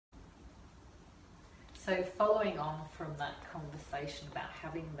So following on from that conversation about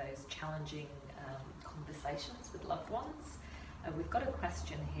having those challenging conversations with loved ones, we've got a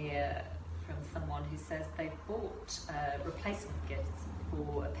question here from someone who says they bought replacement gifts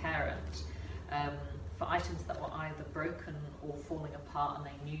for a parent for items that were either broken or falling apart, and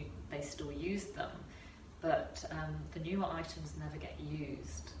they knew they still used them, but the newer items never get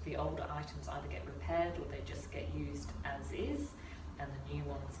used. The older items either get repaired or they just get used as is, and the new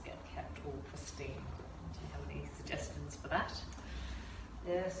ones get kept all pristine. Do you have any suggestions for that?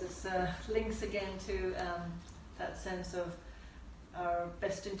 Yes, it's links again to that sense of our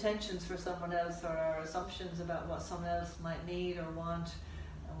best intentions for someone else, or our assumptions about what someone else might need or want,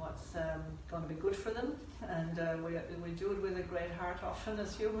 and what's going to be good for them. And we do it with a great heart often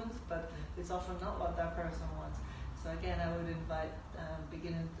as humans, but it's often not what that person wants. So again, I would invite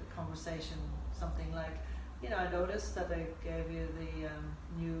beginning the conversation something like, I noticed that I gave you the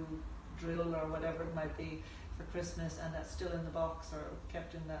new drill or whatever it might be for Christmas, and that's still in the box or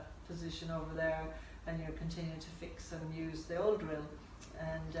kept in that position over there, and you're continuing to fix and use the old drill.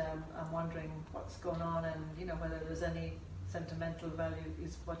 And I'm wondering what's going on, and whether there's any sentimental value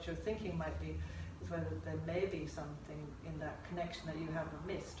is what you're thinking might be, is whether there may be something in that connection that you haven't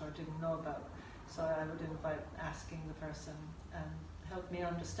missed or didn't know about. So I would invite asking the person and help me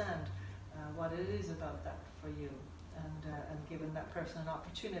understand what it is about that for you, and giving that person an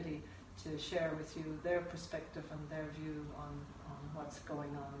opportunity to share with you their perspective and their view on what's going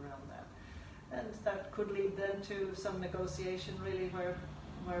on around that. And that could lead then to some negotiation, really,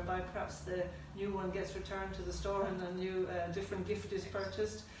 whereby perhaps the new one gets returned to the store and a new different gift is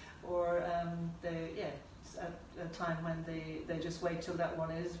purchased, or at a time when they just wait till that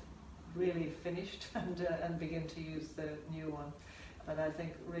one is really finished and begin to use the new one. But I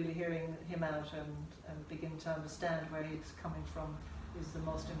think really hearing him out and begin to understand where he's coming from is the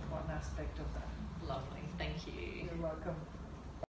most important aspect of that. Lovely, thank you. You're welcome.